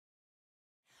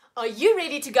Are you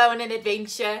ready to go on an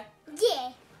adventure?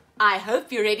 Yeah. I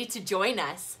hope you're ready to join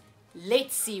us.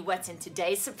 Let's see what's in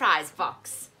today's surprise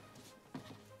box.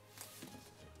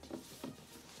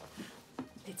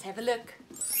 Let's have a look.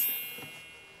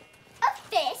 A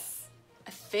fish.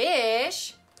 A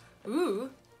fish? Ooh,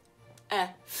 a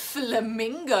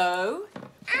flamingo.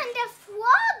 And a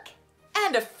frog.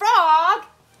 And a frog.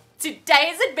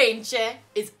 Today's adventure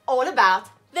is all about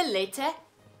the letter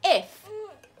F.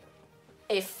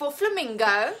 F for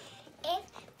flamingo.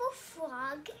 F for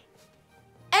frog.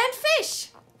 And fish.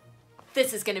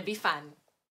 This is going to be fun.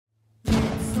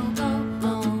 Let's all go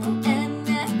on an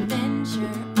adventure,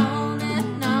 on a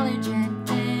knowledge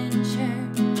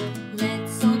adventure.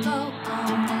 Let's all go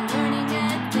on a learning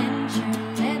adventure.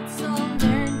 Let's all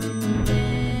learn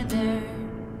together.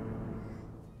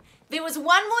 There was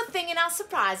one more thing in our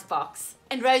surprise box.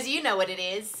 And Rosie, you know what it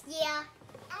is. Yeah.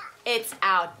 It's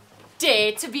our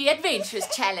Dare to be Adventurous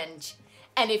challenge.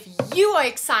 And if you are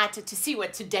excited to see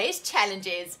what today's challenge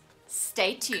is,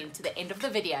 stay tuned to the end of the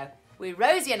video, where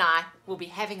Rosie and I will be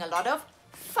having a lot of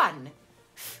fun.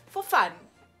 For fun.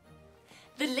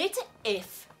 The letter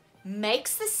F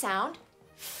makes the sound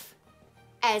F,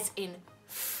 as in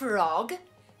frog,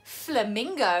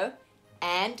 flamingo,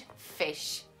 and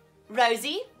fish.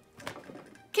 Rosie,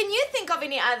 can you think of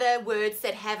any other words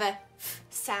that have a F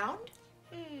sound?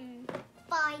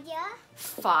 Fire.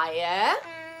 Fire.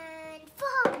 And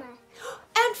farmer.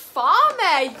 And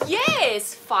farmer,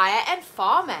 yes, fire and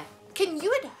farmer. Can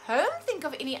you at home think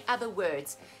of any other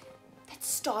words that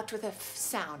start with a F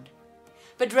sound?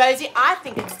 But Rosie, I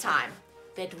think it's time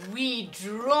that we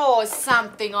draw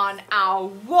something on our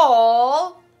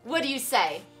wall. What do you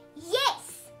say?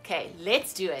 Yes. Okay,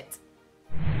 let's do it.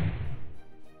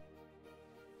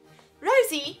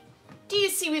 Rosie, do you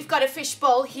see we've got a fish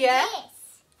bowl here? Yes.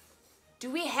 Do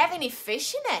we have any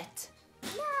fish in it?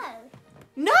 No.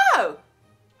 No!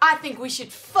 I think we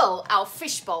should fill our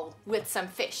fish bowl with some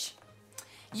fish.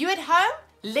 You at home,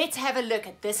 let's have a look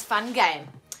at this fun game.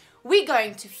 We're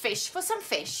going to fish for some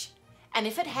fish, and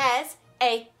if it has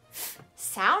a F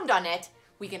sound on it,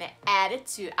 we're going to add it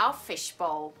to our fish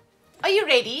bowl. Are you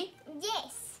ready?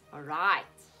 Yes. All right.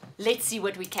 Let's see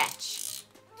what we catch.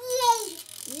 Yay.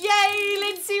 Yay!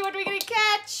 Let's see what we're going to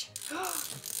catch.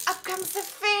 Up comes the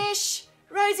fish.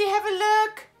 Rosie, have a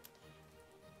look.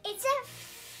 It's a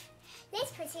f.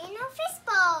 Let's put it in our fish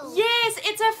bowl. Yes,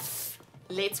 it's a F.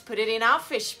 Let's put it in our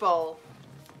fish bowl.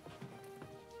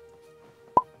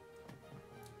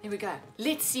 Here we go.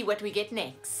 Let's see what we get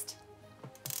next.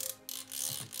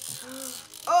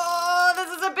 Oh, this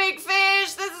is a big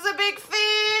fish. This is a big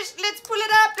fish. Let's pull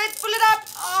it up. Let's pull it up.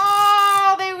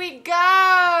 Oh, there we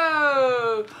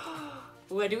go.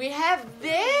 What do we have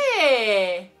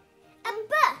there? A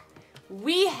bird.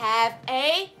 We have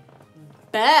a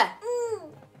B.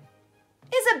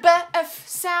 Is a B a F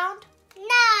sound?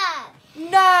 No.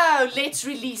 No, let's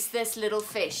release this little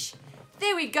fish.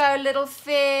 There we go, little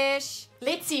fish.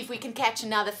 Let's see if we can catch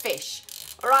another fish.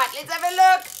 All right, let's have a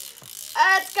look.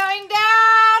 It's going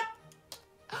down.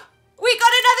 We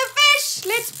got another fish.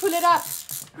 Let's pull it up.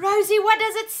 Rosie, what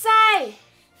does it say?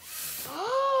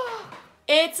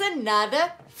 It's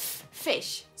another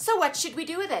fish. So what should we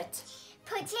do with it?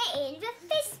 Put it in the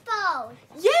fish bowl.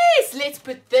 Yes, let's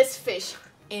put this fish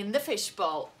in the fish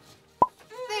bowl.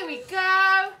 There we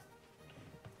go.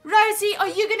 Rosie, are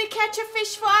you going to catch a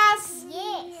fish for us?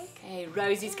 Yes. Okay,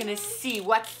 Rosie's going to see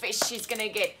what fish she's going to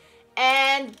get.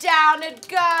 And down it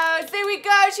goes. There we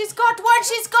go. She's got one.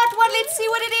 She's got one. Let's see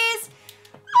what it is.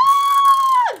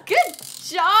 Oh, good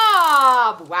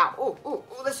job. Wow. Oh,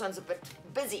 this one's a bit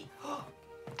busy.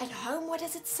 At home, what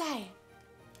does it say?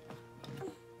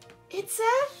 It's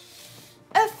a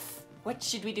F. What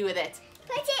should we do with it?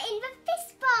 Put it in the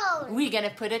fish bowl. We're going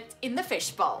to put it in the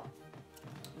fish bowl.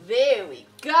 There we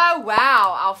go.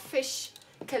 Wow, our fish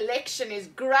collection is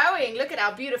growing. Look at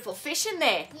our beautiful fish in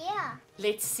there. Yeah.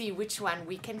 Let's see which one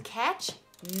we can catch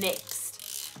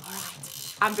next. All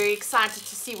right. I'm very excited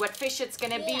to see what fish it's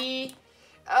going to be.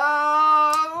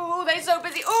 Oh, they're so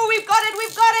busy. Oh, we've got it.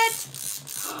 We've got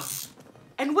it.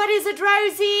 And what is it,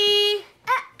 Rosie?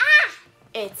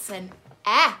 It's an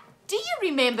A. Do you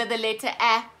remember the letter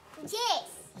A? Yes.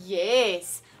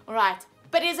 Yes. All right.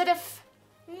 But is it a F?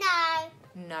 No.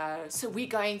 No. So we're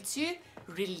going to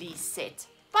release it.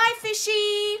 Bye,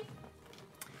 fishy.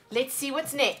 Let's see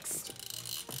what's next.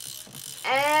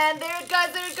 And there it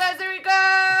goes, there it goes, there it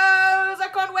goes. I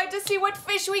can't wait to see what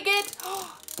fish we get.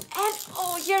 And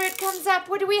oh, here it comes up.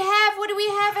 What do we have? What do we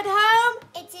have at home?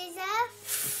 It is a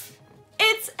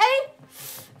It's a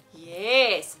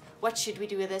Yes. What should we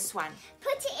do with this one?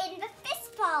 Put it in the fish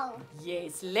bowl.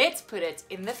 Yes, let's put it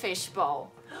in the fish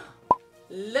bowl.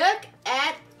 Look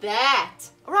at that.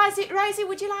 Rosie,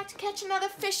 would you like to catch another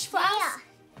fish for us?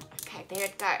 Okay, there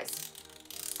it goes.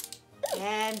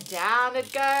 And down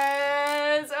it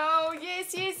goes. Oh,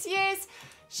 yes, yes, yes.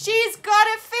 She's got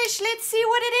a fish. Let's see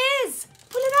what it is.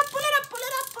 Pull it up, pull it up, pull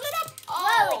it up, pull it up.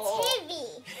 Whoa, Oh, it's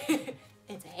heavy.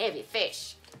 it's a heavy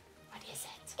fish. What is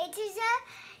it? It is a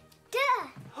duh.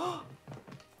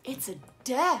 It's a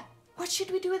duh. What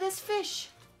should we do with this fish?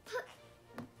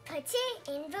 Put it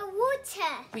in the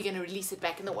water. We're going to release it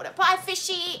back in the water. Bye,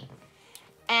 fishy.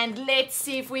 And let's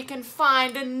see if we can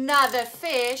find another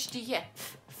fish. Do you hear?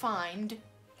 Find.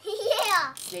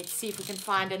 Yeah. Let's see if we can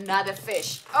find another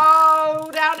fish. Oh,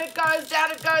 down it goes,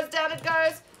 down it goes, down it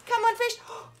goes. Come on, fish.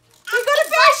 We got a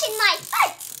fish. In my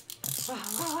foot.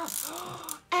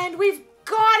 And we've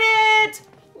got it.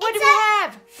 What do we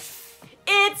have?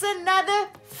 It's another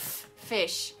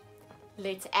fish.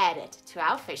 Let's add it to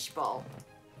our fish bowl.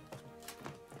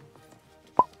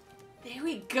 There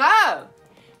we go.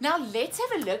 Now let's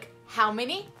have a look how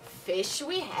many fish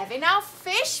we have in our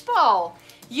fish bowl.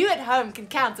 You at home can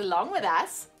count along with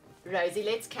us. Rosie,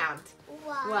 let's count.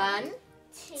 1,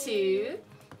 2,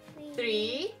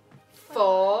 3,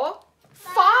 4,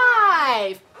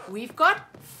 5. We've got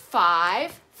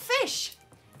 5 fish.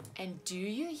 And do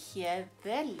you hear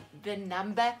the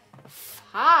number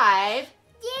 5?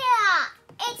 Yeah.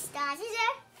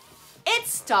 It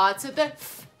starts with a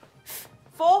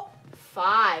for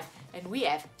 5. And we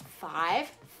have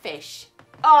 5 fish.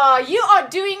 Oh, you are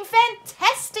doing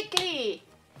fantastically.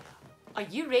 Are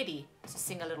you ready to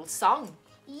sing a little song?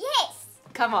 Yes.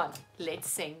 Come on, let's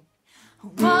sing.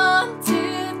 1,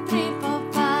 2, 3,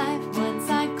 4, 5. Once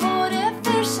I caught a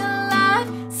fish alive.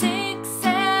 6,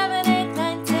 7, 8,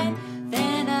 9, 10.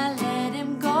 Then I let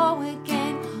him go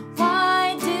again.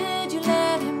 Why did you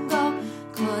let him go?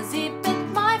 'Cause he bit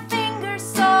my finger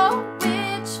so.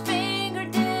 Which finger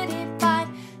did he bite?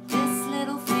 This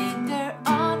little finger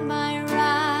on my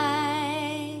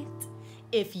right.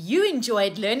 If you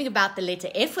enjoyed learning about the letter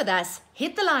F with us,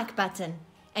 hit the like button.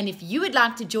 And if you would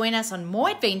like to join us on more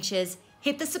adventures,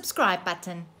 hit the subscribe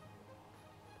button.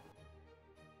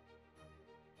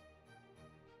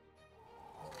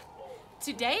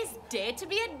 Today's Dare to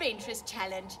be Adventurous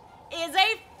challenge is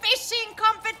a fishing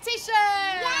competition!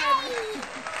 Yay!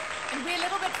 And we're a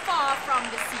little bit far from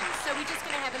the sea, so we're just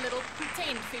going to have a little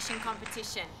pretend fishing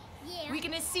competition. Yeah. We're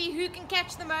going to see who can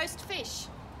catch the most fish.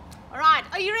 All right,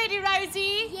 are you ready,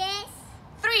 Rosie? Yes.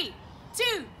 3,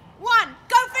 2, 1,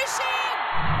 go fishing!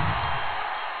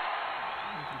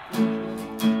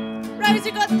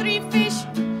 Rosie got 3 fish.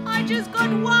 I just got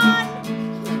 1.